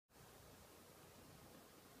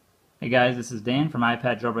Hey guys, this is Dan from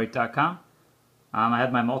iPadjailbreak.com. I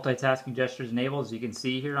have my multitasking gestures enabled, as you can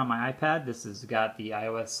see here on my iPad. This has got the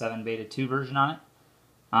iOS 7 Beta 2 version on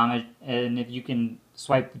it. And if you can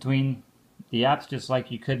swipe between the apps just like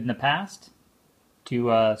you could in the past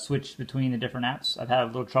to switch between the different apps. I've had a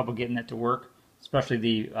little trouble getting it to work, especially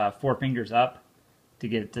the four fingers up to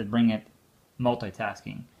get it to bring it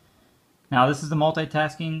multitasking. Now this is the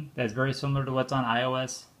multitasking that's very similar to what's on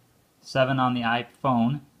iOS 7 on the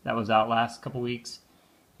iPhone that was out last couple weeks,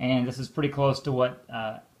 and this is pretty close to what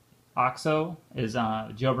Oxo is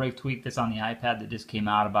a jailbreak tweak that's on the iPad that just came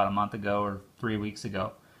out about a month ago or 3 weeks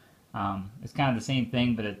ago. It's kind of the same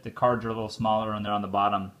thing, but the cards are a little smaller and they're on the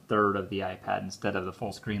bottom third of the iPad instead of the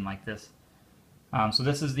full screen like this. So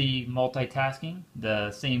this is the multitasking. The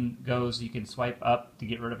same goes, you can swipe up to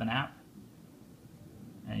get rid of an app,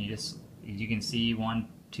 and you can see 1,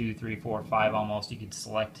 2, 3, 4, 5 almost. You could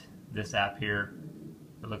select this app here.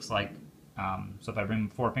 It looks like, so if I bring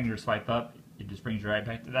four fingers, swipe up, it just brings you right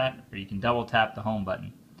back to that, or you can double tap the home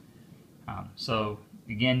button. So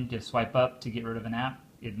again, just swipe up to get rid of an app.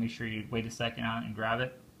 Make sure you wait a second on it and grab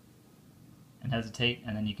it and hesitate,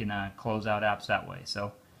 and then you can close out apps that way.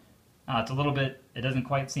 So it's a little bit, it doesn't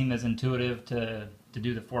quite seem as intuitive to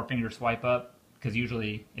do the four finger swipe up, because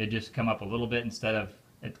usually it just come up a little bit instead of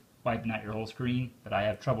it wiping out your whole screen, but I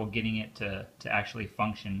have trouble getting it to actually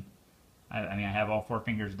function. I mean, I have all four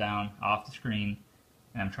fingers down off the screen,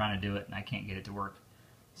 and I'm trying to do it, and I can't get it to work.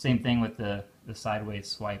 Same thing with the sideways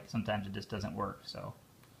swipe. Sometimes it just doesn't work. So,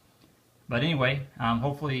 but anyway,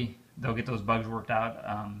 hopefully they'll get those bugs worked out,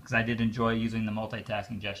 because I did enjoy using the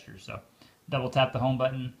multitasking gestures. So, double tap the home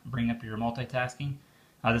button, bring up your multitasking.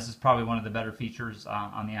 This is probably one of the better features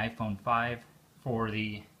on the iPhone 5 for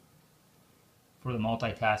the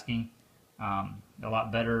multitasking. A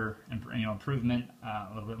lot better, improvement,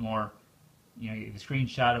 a little bit more. You have a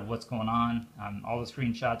screenshot of what's going on. All the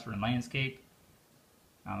screenshots are in landscape.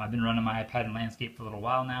 I've been running my iPad in landscape for a little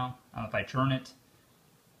while now. If I turn it,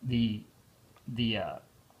 it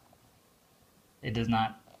does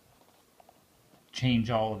not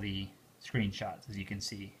change all of the screenshots, as you can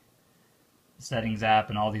see. The settings app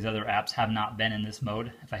and all these other apps have not been in this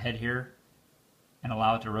mode. If I head here and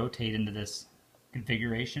allow it to rotate into this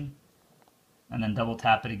configuration, and then double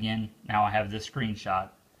tap it again, now I have this screenshot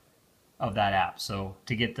of that app. So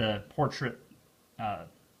to get the portrait, you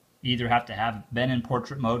either have to have been in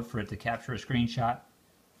portrait mode for it to capture a screenshot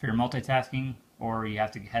for your multitasking, or you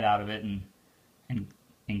have to head out of it and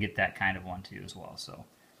get that kind of one too as well. So,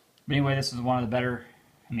 but anyway, this is one of the better.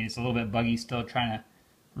 I mean, it's a little bit buggy still trying to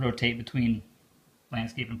rotate between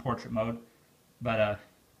landscape and portrait mode, but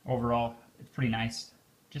overall it's pretty nice.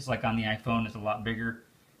 Just like on the iPhone, it's a lot bigger.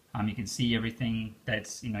 You can see everything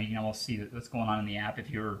that's, you can almost see what's going on in the app. If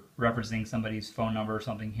you're referencing somebody's phone number or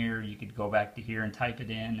something here, you could go back to here and type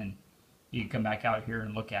it in, and you can come back out here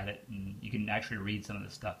and look at it, and you can actually read some of the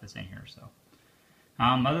stuff that's in here. So,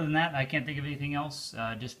 other than that, I can't think of anything else.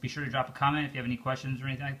 Just be sure to drop a comment if you have any questions or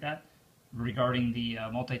anything like that regarding the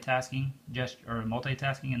multitasking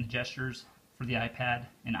and the gestures for the iPad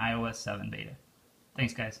in iOS 7 beta.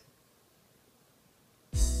 Thanks, guys.